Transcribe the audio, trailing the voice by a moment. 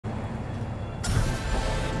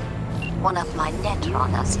One of my net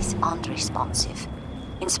runners is unresponsive,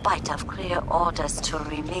 in spite of clear orders to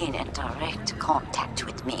remain in direct contact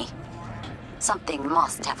with me. Something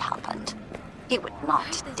must have happened. He would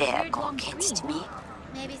not dare go against me.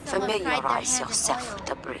 Familiarize yourself with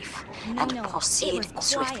the brief and proceed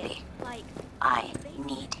swiftly. I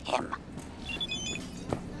need him.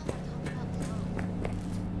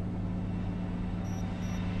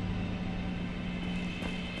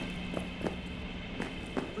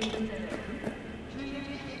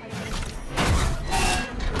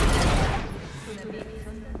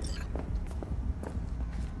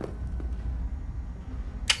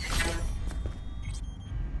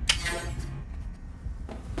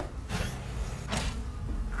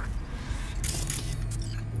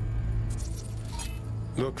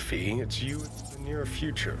 Look, Fee, it's you in the near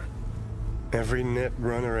future. Every net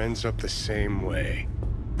runner ends up the same way.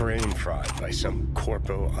 Brain fried by some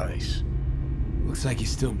corpo ice. Looks like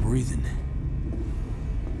he's still breathing.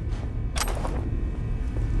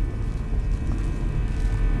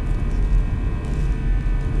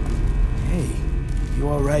 Hey, you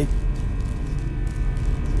all right?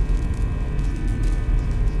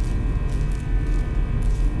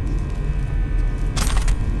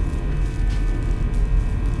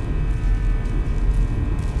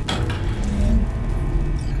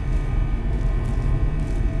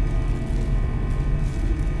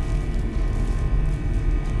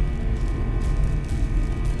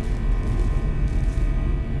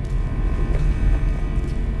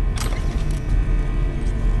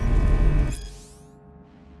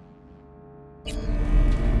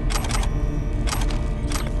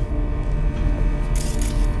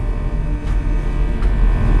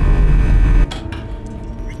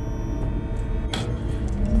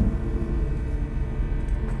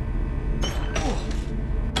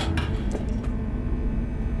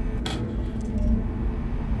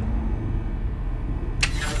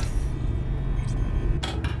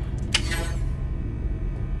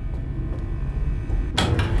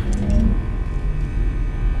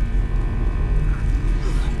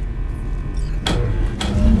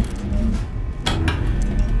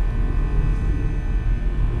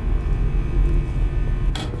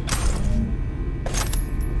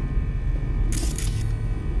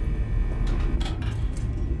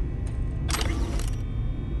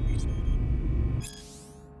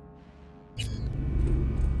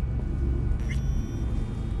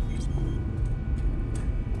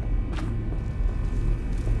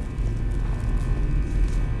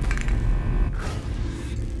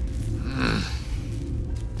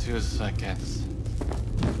 Seconds.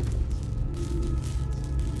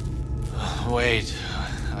 Wait,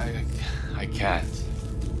 I can't.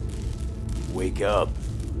 Wake up.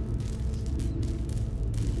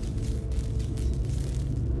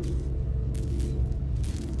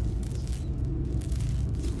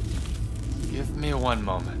 Give me one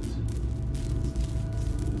moment.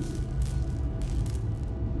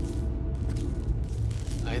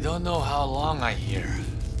 I don't know how long I here,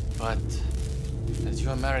 but as you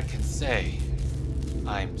Americans say,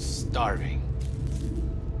 I'm starving.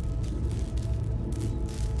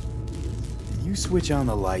 Did you switch on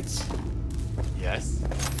the lights? Yes.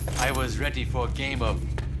 I was ready for a game of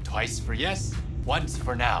twice for yes, once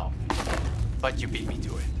for now. But you beat me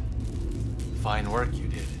to it. Fine work you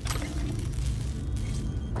did.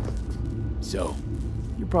 So,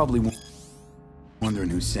 you're probably wondering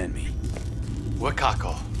who sent me.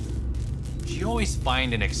 Wakako. She always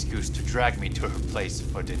find an excuse to drag me to her place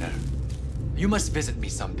for dinner. You must visit me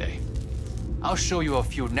someday. I'll show you a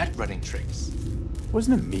few net running tricks.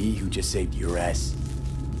 Wasn't it me who just saved your ass?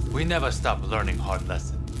 We never stop learning hard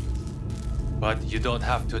lessons. But you don't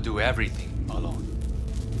have to do everything alone.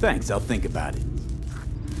 Thanks, I'll think about it.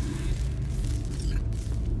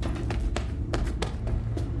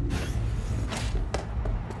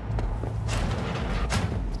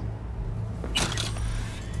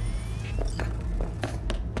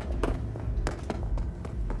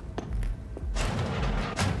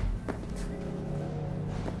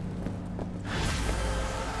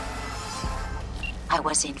 I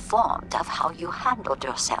was informed of how you handled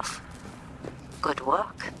yourself. Good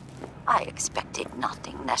work. I expected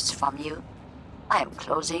nothing less from you. I am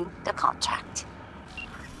closing the contract.